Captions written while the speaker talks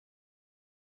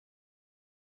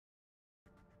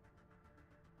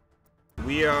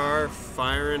We are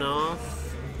firing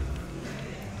off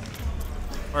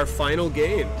our final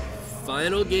game.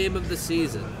 Final game of the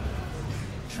season.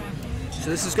 So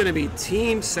this is going to be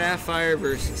Team Sapphire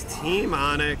versus Team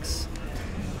Onyx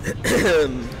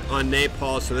on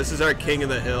Nepal. So this is our king of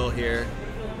the hill here.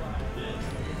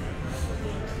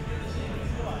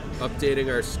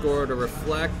 Updating our score to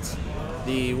reflect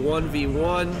the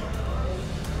 1v1.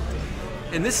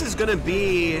 And this is going to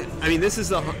be, I mean, this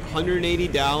is a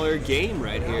 $180 game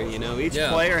right here. You know, each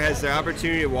player has the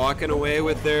opportunity of walking away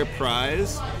with their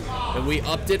prize. And we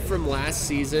upped it from last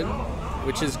season,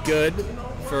 which is good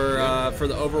for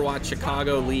the Overwatch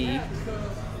Chicago League.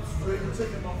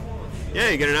 Yeah,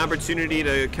 you get an opportunity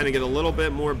to kind of get a little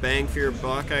bit more bang for your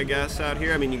buck, I guess, out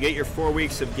here. I mean, you get your 4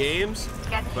 weeks of games,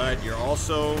 but you're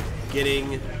also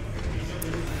getting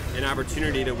an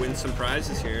opportunity to win some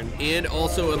prizes here. And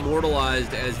also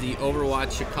immortalized as the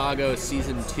Overwatch Chicago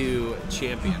Season 2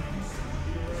 champion.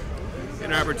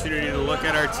 An opportunity to look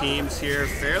at our teams here.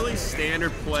 Fairly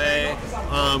standard play.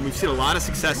 We've seen a lot of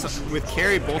success with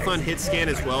carry, both on hit scan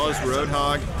as well as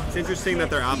Roadhog. It's interesting that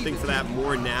they're opting for that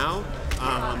more now.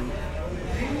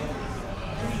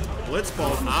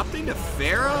 Blitzball opting to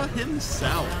Farah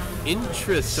himself.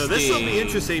 Interesting. So this will be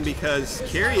interesting because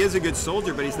carry is a good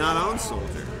soldier, but he's not on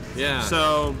soldier. Yeah.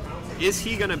 So is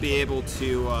he going to be able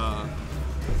to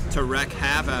wreak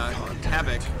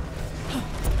havoc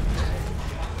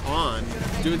on?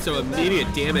 Doing some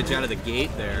immediate damage out of the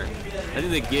gate there. I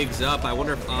think the gig's up. I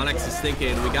wonder if Onyx is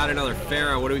thinking, we got another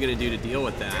Farah, what are we going to do to deal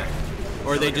with that?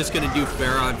 Or are they just going to do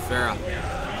Farah on Farah?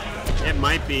 It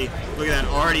might be. Look at that,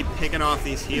 already picking off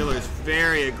these healers.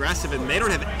 Very aggressive, and they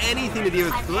don't have anything to do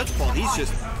with Blitzball. He's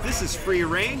just, this is free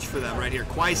range for them right here.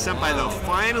 Kwai Senpai, though,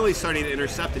 finally starting to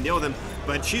intercept and deal with him,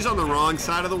 but she's on the wrong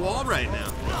side of the wall right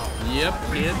now. Yep,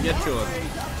 can't get to him.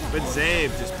 But Zabe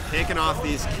just picking off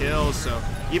these kills, so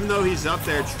even though he's up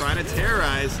there trying to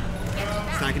terrorize,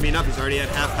 it's not going to be enough. He's already at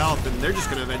half health, and they're just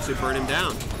going to eventually burn him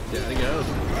down. There he goes.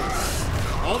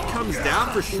 Ult comes down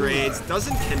for Shrades,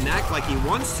 doesn't connect like he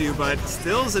wants to, but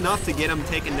still is enough to get him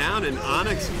taken down, and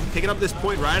Onyx picking up this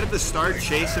point right at the start,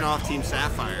 chasing off Team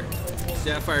Sapphire.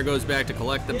 Sapphire goes back to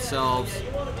collect themselves.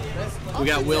 We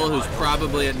got Will, who's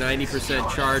probably at 90%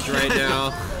 charge right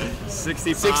now.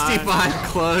 65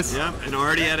 close. Yep, and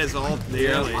already at his ult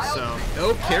nearly, so.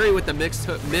 Oh, carry with the missed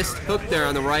hook there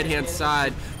on the right-hand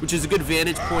side, which is a good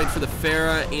vantage point for the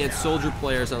Farah and Soldier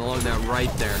players along that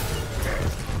right there.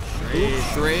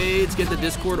 Shrades get the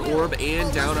Discord Orb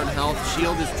and down on health.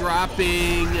 Shield is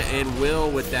dropping, and Will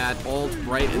with that ult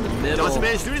right in the middle. Doesn't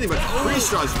manage to do anything, but Free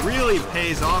Straws really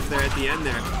pays off there at the end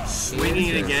there.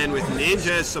 Swinging it again with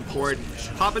Ninja as support.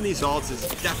 Popping these ults is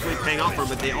definitely paying off for him,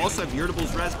 but they also have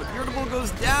Irritable's res, but Irritable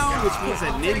goes down, which means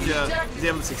that Ninja is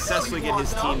able to successfully get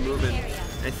his team moving.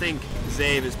 I think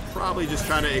Zabe is probably just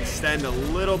trying to extend a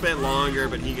little bit longer,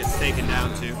 but he gets taken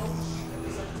down too.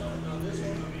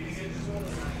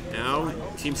 Now,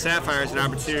 Team Sapphire has an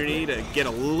opportunity to get a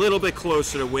little bit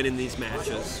closer to winning these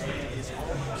matches.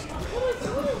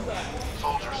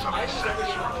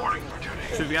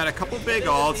 So we've got a couple big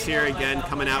ults here again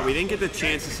coming out. We didn't get the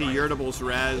chance to see Irritable's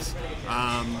res.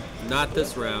 Not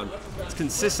this round. It's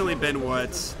consistently been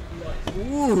what's...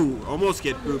 Ooh, almost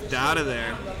get booped out of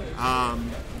there.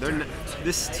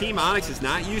 This Team Onyx is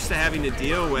not used to having to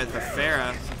deal with a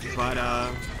Farah, but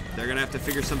they're going to have to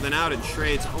figure something out, and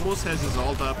Shrades almost has his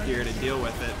ult up here to deal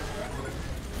with it.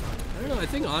 I don't know, I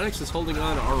think Onyx is holding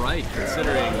on all right,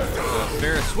 considering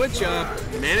Farah switch up.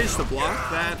 Managed to block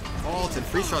that ult, and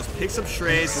Free Straws picks up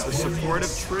Shrades with the support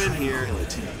of Trin here.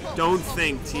 Don't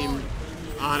think Team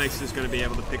Onyx is going to be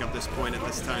able to pick up this point at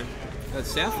this time.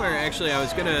 Sapphire, actually, I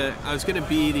was gonna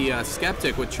be the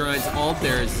skeptic with Trine's ult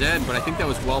there as Zen, but I think that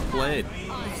was well played.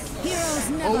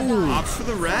 Oh, opts for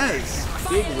the res.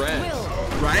 Big res.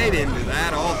 Right into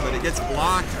that ult, but it gets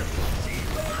blocked.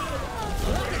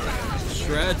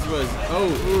 Shreds was,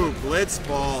 ooh,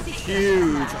 Blitzball,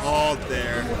 huge ult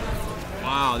there.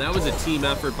 Wow, that was a team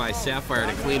effort by Sapphire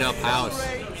to clean up house.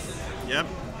 Yep.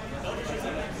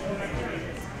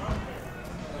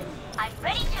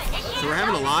 So we're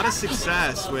having a lot of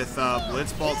success with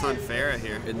Blitzballs on Farah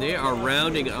here. And they are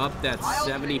rounding up that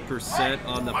 70%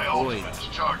 on the point.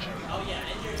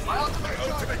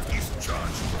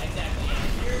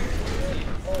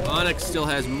 Onyx still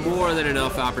has more than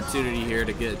enough opportunity here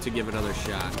to give another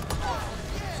shot.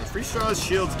 So Free Straw's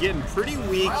shield's getting pretty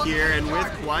weak here, and with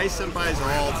Kwai Senpai's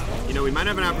ult, you know, we might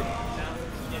have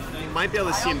might be able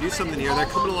to see him do something here. They're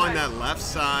coming along that left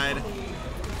side.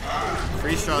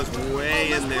 Free Straw's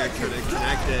way in there trying to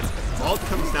connect it. Ult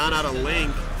comes down out of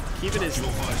Link, keeping his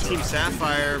Team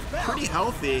Sapphire pretty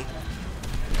healthy.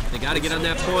 They got to get on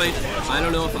that point. I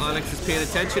don't know if Onyx is paying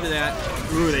attention to that.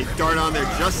 Ooh, they dart on there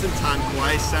just in time.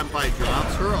 Kawaii Senpai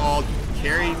drops her ult.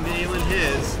 Carry nailing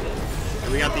his.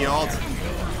 And we got the ult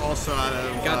also out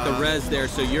of... Got the res there,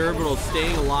 so Urbital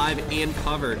staying alive and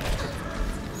covered.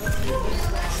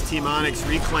 Team Onyx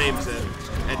reclaims it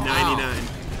at 99. Wow.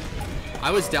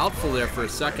 I was doubtful there for a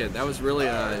second. That was really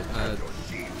a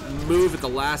move at the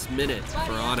last minute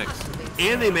for Onyx.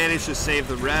 And they managed to save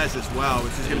the res as well,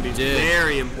 which is going to be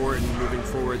very important moving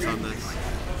forwards on this.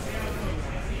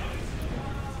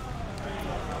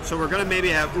 So we're going to maybe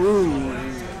have... Ooh,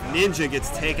 Ninja gets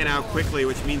taken out quickly,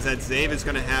 which means that Zave is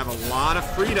going to have a lot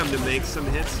of freedom to make some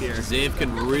hits here. Zave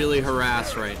can really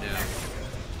harass right now.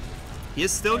 He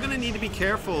is still going to need to be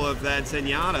careful of that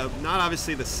Zenyatta. Not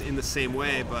obviously in the same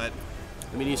way, but...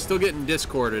 I mean, he's still getting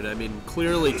discorded. I mean,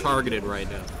 clearly targeted right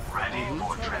now.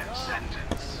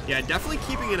 Yeah, definitely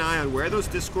keeping an eye on where those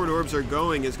Discord orbs are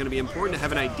going is going to be important to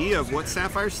have an idea of what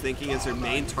Sapphire's thinking as their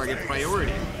main target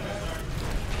priority.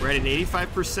 We're at an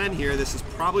 85% here. This is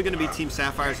probably going to be Team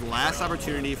Sapphire's last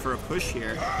opportunity for a push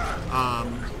here.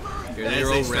 Here they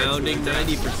roll rounding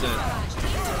 90%.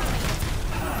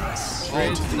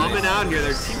 Coming out here,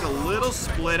 their team's a little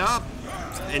split up,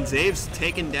 and Zave's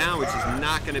taken down, which is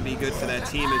not going to be good for that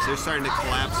team as they're starting to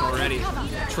collapse already.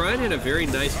 Trine had a very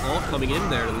nice ult coming in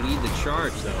there to lead the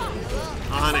charge, though.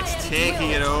 Onyx taking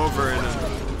it over, and an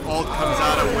ult comes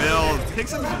out of Will.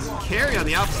 Picks up his carry on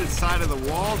the opposite side of the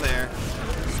wall there.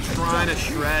 He's trying to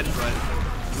shred, but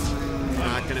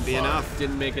not going to be enough.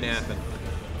 Didn't make it happen.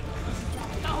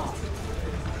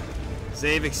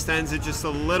 Zave extends it just a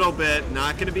little bit,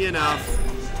 not going to be enough.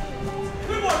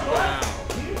 Wow.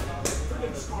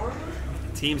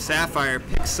 Team Sapphire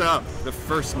picks up the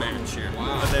first match here.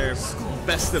 Wow. Their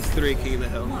best of 3 King of the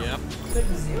Hill. Yep.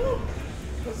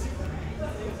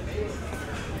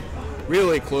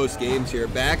 Really close games here.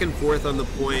 Back and forth on the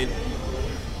point.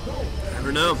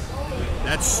 Never know.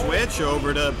 That switch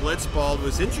over to Blitzball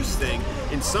was interesting.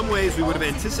 In some ways, we would have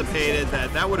anticipated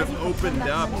that would have opened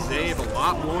up Zave a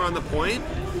lot more on the point.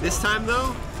 This time,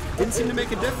 though, didn't seem to make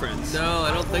a difference. No,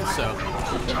 I don't think so.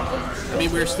 I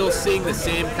mean, we're still seeing the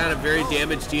same kind of very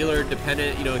damage dealer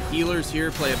dependent, healers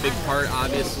here play a big part,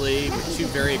 obviously, with 2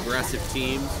 very aggressive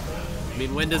teams. I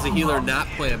mean, when does a healer not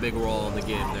play a big role in the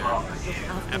game there?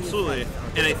 Absolutely.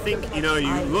 And I think, you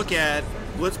look at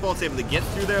Blitzball's able to get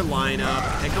through their lineup,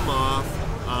 pick them off,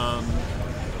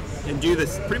 and do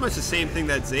this pretty much the same thing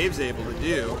that Zave's able to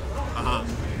do.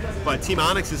 But Team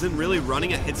Onyx isn't really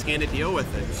running a hit scan to deal with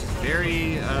it, which is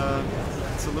very,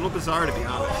 it's a little bizarre to be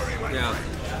honest. Yeah.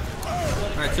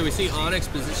 All right, so we see Onyx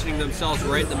positioning themselves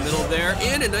right in the middle there,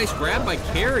 and a nice grab by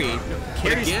Carry.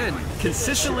 Carry's again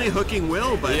consistently hooking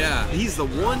Will, but he's the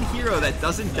one hero that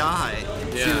doesn't die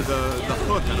to the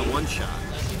hook on a one-shot.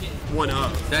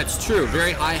 That's true.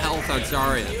 Very high health on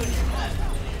Zarya.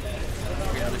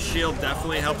 Yeah, the shield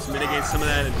definitely helps mitigate some of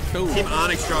that. And Team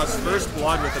Onyx draws first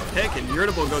blood with a pick, and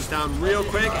Urbital goes down real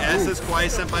quick, as does Kawaii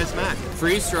Senpai's Mac.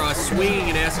 Freeze Straw swinging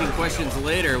and asking questions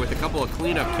later with a couple of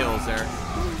cleanup kills there.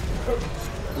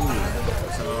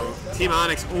 So Team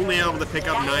Onyx only able to pick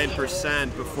up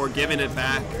 9% before giving it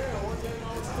back.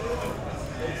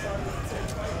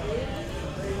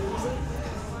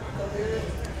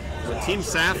 Team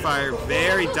Sapphire,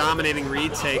 very dominating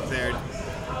retake there.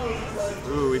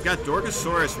 Ooh, we've got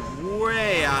Dorkosaurus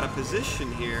way out of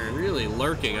position here. Really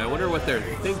lurking. I wonder what they're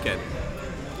thinking.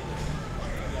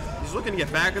 He's looking to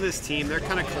get back with his team. They're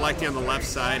kind of collecting on the left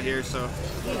side here, so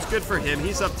it's good for him.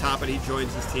 He's up top, and he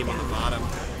joins his team on the bottom.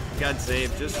 Got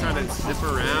Zave just trying to zip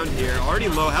around here. Already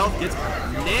low health, gets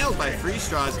nailed by Freeze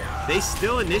Straws. They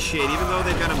still initiate, even though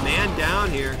they've got a man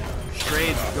down here.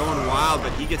 Strade's going wild,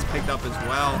 but he gets picked up as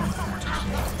well.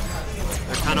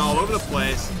 They're kind of all over the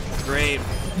place. Great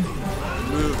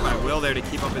move by Will there to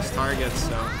keep up his targets.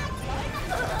 So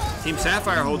Team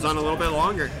Sapphire holds on a little bit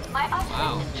longer.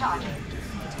 Wow.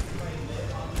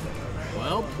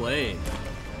 Well played.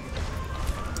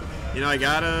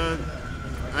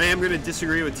 I am going to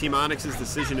disagree with Team Onyx's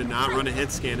decision to not run a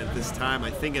hit scan at this time.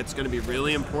 I think it's going to be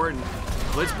really important.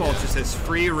 Blitzball just has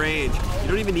free range. You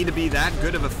don't even need to be that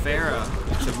good of a Pharah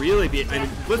to really be. I mean,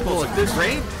 Blitzball's a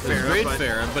great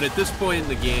Pharah, but at this point in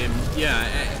the game,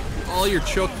 all your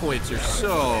choke points are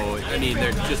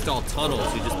they're just all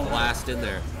tunnels. You just blast in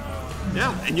there.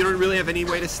 Yeah, and you don't really have any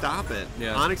way to stop it.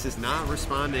 Yeah. Onyx is not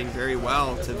responding very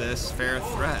well to this Pharah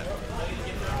threat.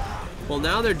 Well,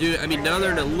 now they're now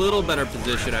they're in a little better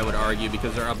position, I would argue,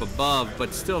 because they're up above,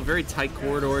 but still very tight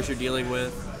corridors you're dealing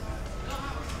with.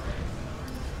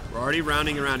 We're already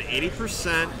rounding around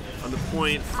 80% on the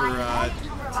point for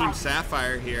Team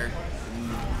Sapphire here.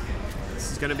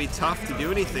 This is going to be tough to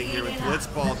do anything here with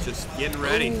Blitzball just getting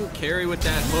ready. Ooh, carry with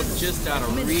that hook just out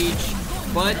of reach,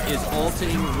 but is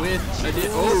ulting with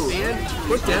and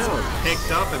put down.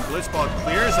 Picked up and Blitzball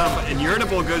clears him, and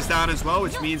Irritable goes down as well,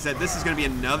 which means that this is going to be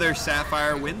another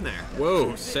Sapphire win there.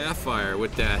 Whoa, Sapphire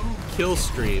with that kill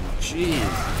stream. Jeez.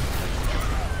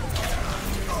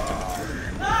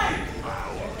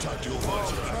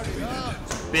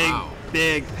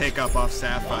 Big pickup off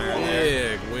Sapphire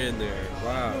there. Big win there.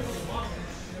 Wow.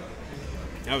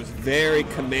 That was very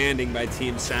commanding by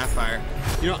Team Sapphire.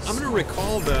 You know, I'm going to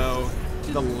recall, though,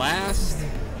 the last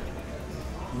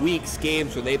week's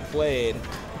games where they played.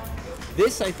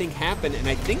 This, I think, happened, and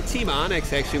I think Team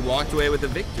Onyx actually walked away with a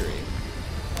victory.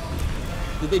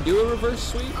 Did they do a reverse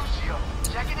sweep?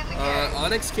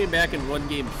 Onyx came back and won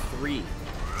game 3.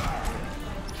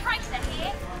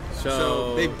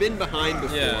 So they've been behind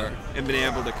before and been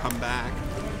able to come back.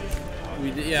 We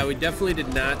definitely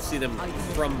did not see them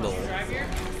crumble.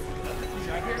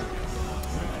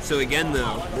 So again,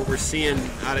 though, what we're seeing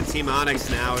out of Team Onyx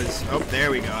now is, oh,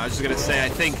 there we go. I was just gonna say, I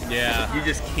think you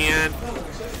just can't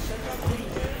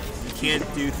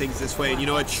do things this way. And you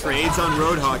know what? Trades on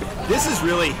Roadhog. This is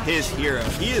really his hero.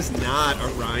 He is not a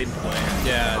Rhine player.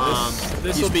 Yeah,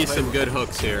 this will be some good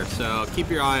hooks here. So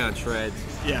keep your eye on Shreds.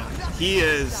 Yeah, he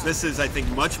is. This is, I think,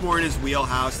 much more in his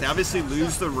wheelhouse. They obviously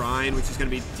lose the Rhine, which is going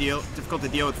to be difficult to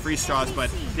deal with free straws, but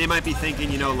they might be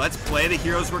thinking, you know, let's play the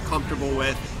heroes we're comfortable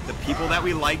with, the people that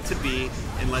we like to be,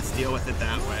 and let's deal with it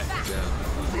that way.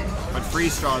 Yeah. But free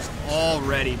straws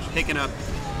already picking up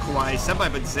Kawaii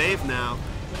Senpai, but Zave now.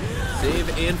 Zave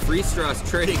and free straws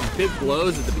trading big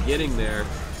blows at the beginning there.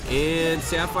 And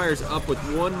Sapphire's up with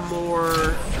one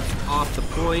more off the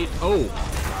point. Oh,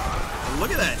 look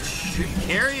at that.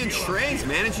 Carry and Trades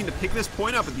managing to pick this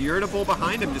point up with the Irritable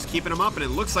behind him, just keeping him up, and it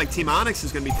looks like Team Onyx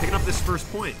is going to be picking up this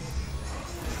first point.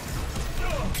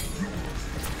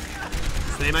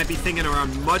 So they might be thinking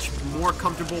around much more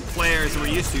comfortable players than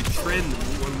we're used to. Trin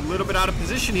a little bit out of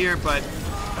position here, but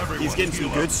he's getting some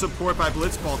good support by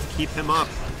Blitzball to keep him up.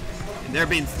 And they're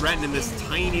being threatened in this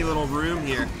tiny little room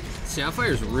here.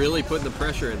 Sapphire's really putting the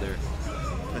pressure in there.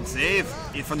 But Zave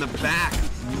from the back,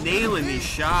 nailing these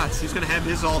shots. He's going to have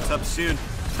his ult up soon.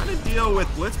 Trying to deal with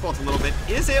Blitzbolt a little bit.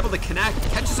 Is able to connect,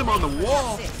 catches him on the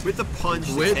wall with the punch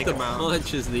to take him out. With the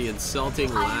punch is the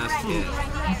insulting last hit.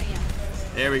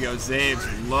 There we go. Zaves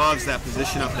loves that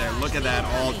position up there. Look at that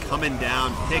ult coming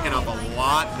down, picking up a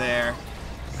lot there.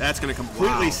 That's going to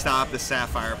completely stop the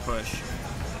Sapphire push.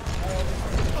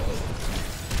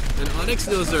 And Onyx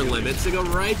knows their limits. They go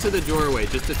right to the doorway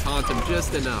just to taunt him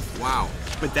just enough. Wow.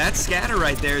 But that scatter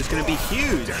right there is going to be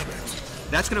huge.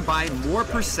 That's going to buy more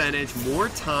percentage, more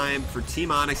time for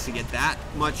Team Onyx to get that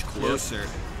much closer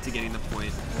to getting the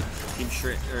point. Team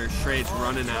Shrade's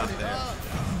running out there.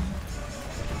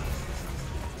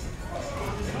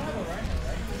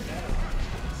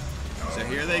 So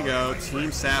here they go.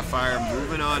 Team Sapphire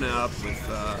moving on up with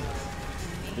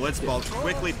Blitzball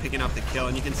quickly picking up the kill,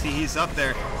 and you can see he's up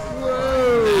there.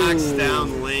 Whoa. Knocks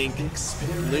down Link.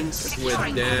 Link's with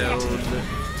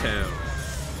downtown.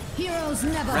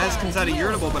 Rez comes out of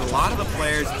Irritable, but a lot of the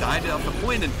players died off the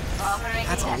point, and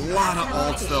that's a lot of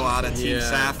ults though out of Team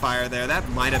Sapphire there. That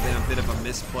might have been a bit of a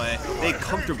misplay. They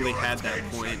comfortably had that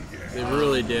point. They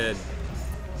really did.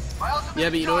 Yeah,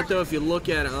 but you know what though? If you look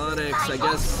at Onyx, I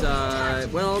guess,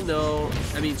 well, no.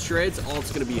 I mean, Shred's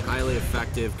ult's going to be highly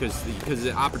effective because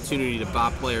the opportunity to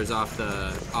bop players off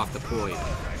the point.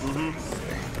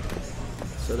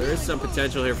 So there is some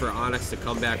potential here for Onyx to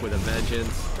come back with a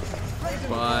vengeance,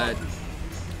 but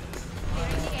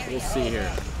we'll see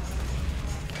here.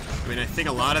 I mean, I think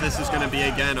a lot of this is going to be,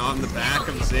 again, on the back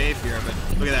of Zave here, but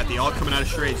look at that. The ult coming out of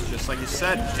Shreds, just like you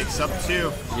said, picks up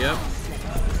 2. Yep.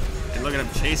 And look at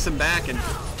him chase him back, and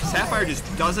Sapphire just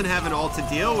doesn't have an ult to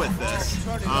deal with this.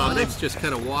 Onyx just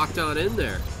kind of walked on in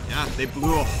there. Yeah, they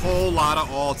blew a whole lot of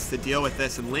ults to deal with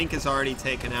this, and Link is already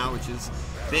taken out, which is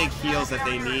big heals that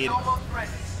they need.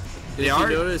 If you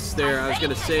notice there, I was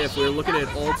going to say, if we're looking at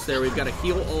ults there, we've got a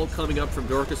heal ult coming up from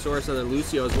Dorkasaurus and then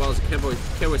Lucio, as well as Kenwa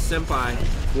Senpai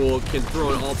can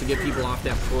throw an ult to get people off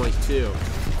that point, too.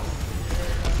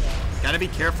 Gotta be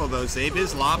careful, though. Zabe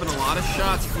is lobbing a lot of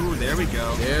shots. Ooh, there we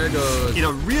go. There goes. In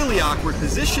a really awkward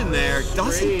position there.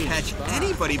 Doesn't catch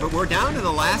anybody, but we're down to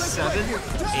the last 7,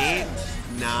 8,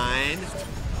 9.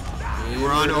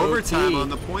 We're on overtime on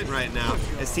the point right now.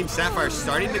 As Team Sapphire is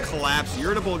starting to collapse,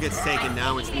 Irritable gets taken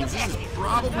down, which means this is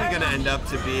probably going to end up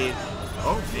to be,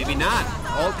 oh, maybe not.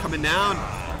 Ult coming down.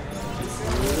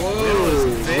 Whoa,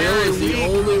 Will is the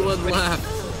only one left.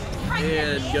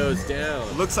 And goes down.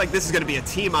 Looks like this is going to be a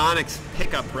Team Onyx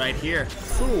pickup right here.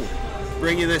 Ooh.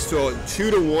 Bringing this to a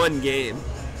 2-1 game.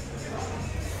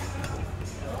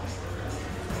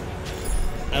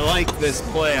 I like this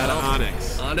play out of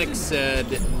Onyx. Onyx said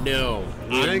no,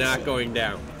 you're not going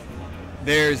down.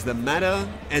 There's the meta,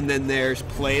 and then there's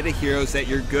play the heroes that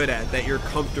you're good at, that you're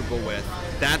comfortable with.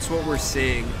 That's what we're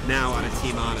seeing now on a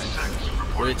Team Onyx.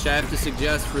 Which I have to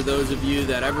suggest for those of you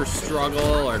that ever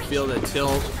struggle or feel the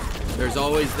tilt, there's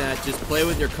always that just play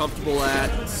what you're comfortable at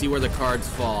and see where the cards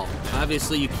fall.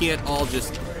 Obviously, you can't all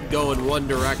just go in one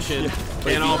direction.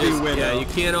 Can't all be Winnow. Yeah, you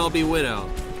can't all be Winnow.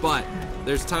 But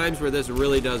there's times where this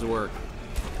really does work.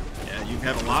 Yeah, you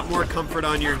have a lot more comfort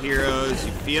on your heroes.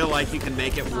 You feel like you can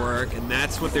make it work, and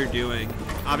that's what they're doing.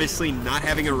 Obviously, not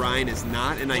having a Rhine is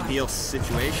not an ideal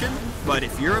situation, but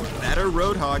if you're a better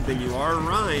Roadhog than you are a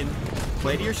Rhine,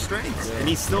 play to your strengths, and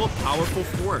he's still a powerful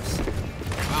force.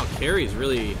 Wow, Carrie's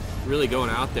really going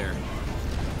out there.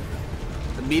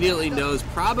 Immediately knows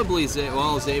probably Zave.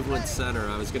 Well, Zave went center.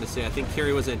 I was going to say, I think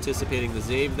Carrie was anticipating the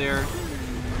Zave there.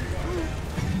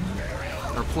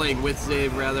 Or playing with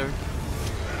Zave, rather.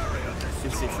 You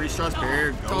can see Freeze Straw's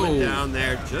barrier going down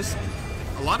there. Just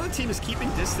a lot of the team is keeping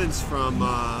distance from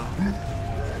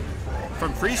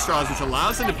Freeze Straws, which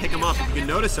allows them to pick them up. If you can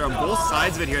notice, they're on both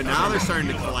sides of it here. Now they're starting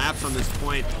to collapse on this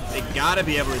point. They got to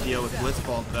be able to deal with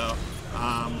Blitzbolt, though.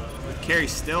 With Carrie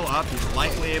still up, he's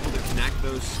likely able to connect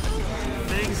those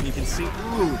things. And you can see,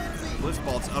 ooh,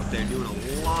 Blitzbolt's up there doing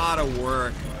a lot of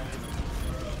work.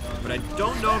 But I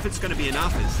don't know if it's going to be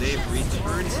enough as Zave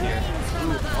returns here.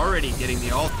 Ooh, already getting the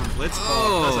ult from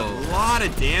Blitzbolt. Does a lot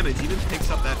of damage, even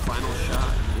picks up that final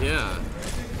shot. Yeah.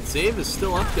 Zave is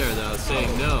still up there, though,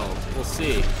 saying no. We'll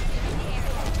see.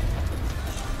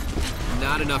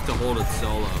 Not enough to hold it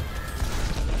solo.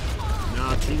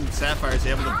 No, Team Sapphire is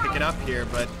able to pick it up here,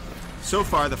 but so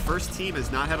far the first team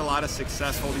has not had a lot of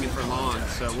success holding it for long.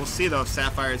 So we'll see, though, if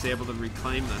Sapphire is able to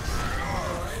reclaim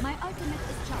this. My ultimate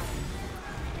is charged.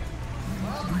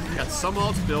 Got some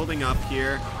ults building up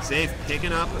here. Zave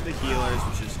picking up the healers,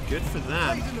 which is good for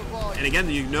them. And again,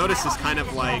 you notice this kind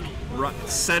of like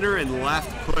center and left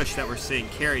push that we're seeing.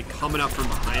 Carrie coming up from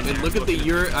behind. And look at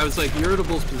the I was like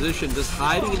Irritable's position, just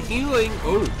hiding and healing.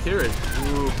 Oh, Carrie.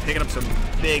 Ooh, picking up some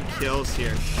big kills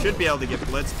here. Should be able to get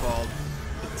Blitzballed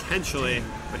potentially,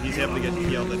 but he's able to get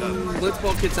healed.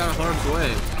 Blitzball gets out of harm's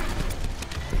way.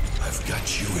 I've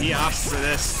got you. He opts for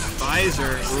this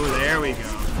visor. Ooh, there we go.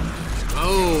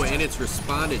 Oh, and it's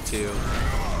responded to.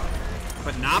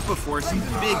 But not before some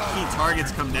big key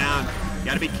targets come down. You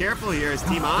gotta be careful here as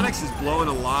Team Onyx is blowing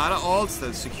a lot of ults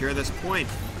to secure this point.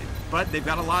 But they've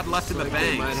got a lot left in the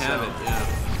bank. They might have it, yeah.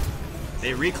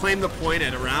 They reclaim the point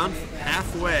at around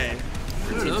halfway.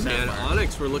 I don't know, man.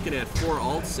 Onyx, we're looking at 4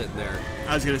 ults sitting there.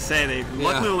 I was gonna say, they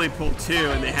luckily only pulled 2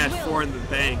 and they had 4 in the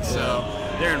bank, so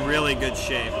they're in really good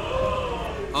shape.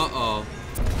 Uh-oh.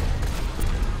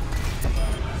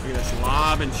 Look at this,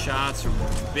 lobbing shots from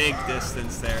big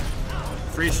distance there.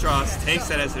 Freeze Straws takes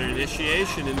that as an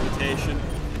initiation invitation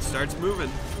and starts moving.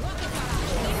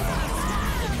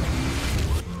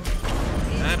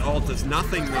 That ult does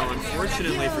nothing though,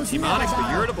 unfortunately for Team Onyx,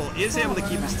 but Irritable is able to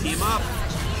keep his team up.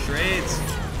 Trades.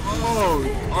 Oh,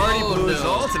 already blew his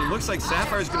ult, and it looks like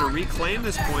Sapphire's going to reclaim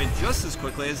this point just as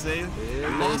quickly as they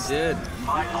lost. They did.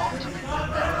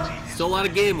 Still a lot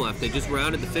of game left. They just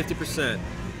rounded to 50%.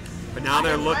 But now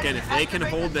they're looking, if they can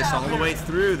hold this all the way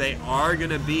through, they are going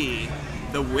to be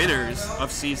the winners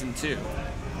of Season 2.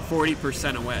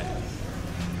 40% away.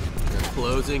 They're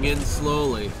closing in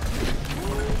slowly.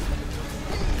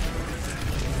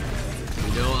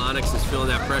 You know Onyx is feeling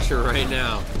that pressure right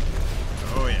now.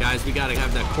 Oh, yeah. Guys, we got to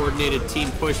have that coordinated team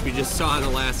push we just saw in the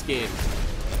last game.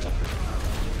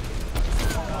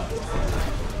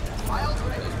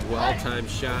 Well-timed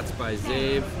shots by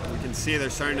Zave. We can see they're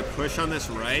starting to push on this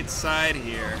right side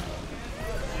here.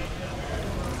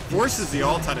 Forces the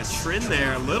ult on a Trin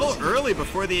there a little early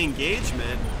before the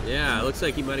engagement. Yeah, it looks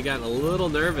like he might have gotten a little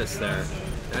nervous there.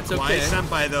 That's okay. Twice sent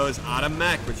by those out of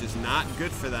mech, which is not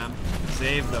good for them.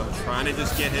 Zave, though, trying to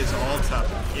just get his ult up.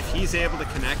 If he's able to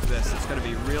connect this, it's going to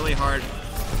be really hard.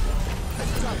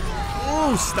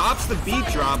 Ooh, stops the beat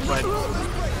drop, but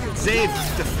Zave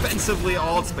defensively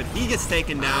ults, but he gets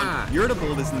taken down.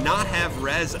 Irritable does not have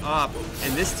res up,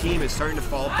 and this team is starting to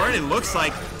fall apart. It looks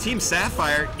like Team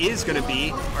Sapphire is going to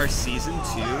be our Season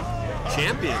 2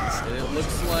 champions. And it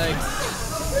looks like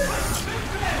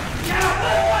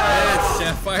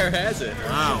Sapphire has it.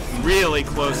 Wow, really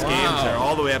close games there,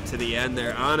 all the way up to the end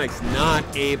there. Onyx not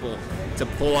able to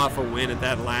pull off a win at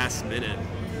that last minute.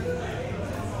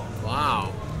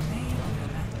 Wow.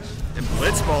 And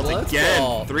Blitzball again,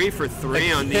 Blitzball. 3 for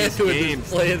 3 on Again these with his games.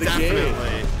 play of the game.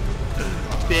 Definitely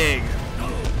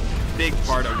big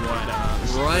part of what.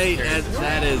 Right,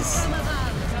 that is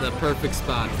the perfect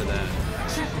spot for that.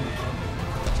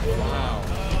 Wow.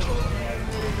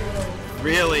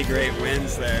 Really great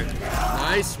wins there.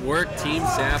 Nice work, Team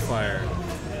Sapphire.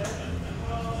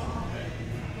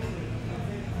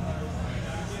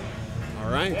 All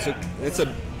right, so it's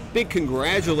a big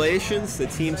congratulations to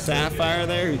Team Sapphire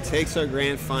there, who takes our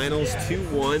grand finals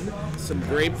 2-1. Some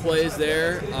great plays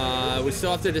there. We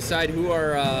still have to decide who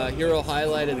our hero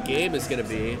highlight of the game is going to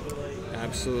be.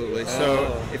 Absolutely.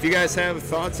 So if you guys have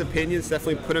thoughts, opinions,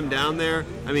 definitely put them down there.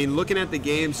 I mean, looking at the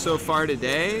game so far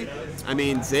today, I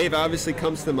mean, Zave obviously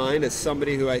comes to mind as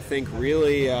somebody who I think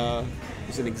really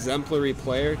is an exemplary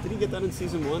player. Did he get that in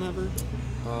Season 1 ever?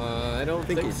 I don't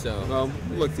think so. Well,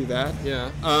 we'll look through that.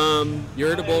 Yeah.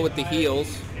 Irritable with the heals.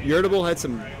 Irritable had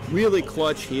some really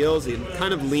clutch heals. He's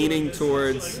kind of leaning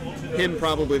towards him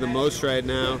probably the most right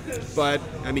now. But,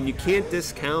 I mean, you can't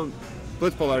discount.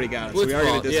 Blitzball already got it, so we are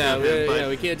going to discount him. But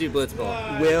we can't do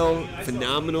Blitzball. Will,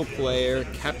 phenomenal player,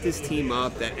 kept his team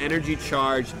up, that energy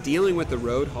charge, dealing with the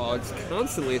Roadhogs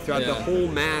constantly throughout the whole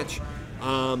match.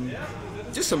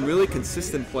 Just some really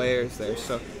consistent players there.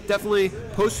 So definitely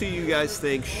post who you guys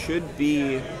think should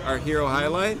be our hero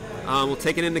highlight. We'll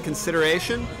take it into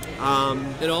consideration.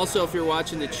 And also, if you're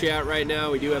watching the chat right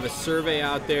now, we do have a survey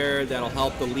out there that'll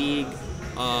help the league,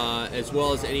 as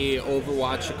well as any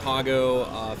Overwatch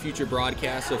Chicago future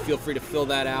broadcasts. So feel free to fill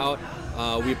that out.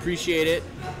 We appreciate it,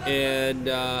 and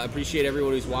appreciate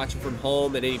everyone who's watching from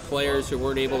home and any players who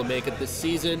weren't able to make it this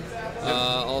season.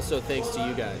 Also, thanks to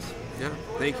you guys. Yeah,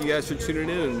 thank you guys for tuning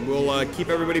in, and we'll keep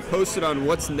everybody posted on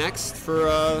what's next for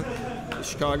the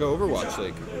Chicago Overwatch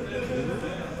League.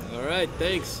 All right,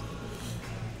 thanks.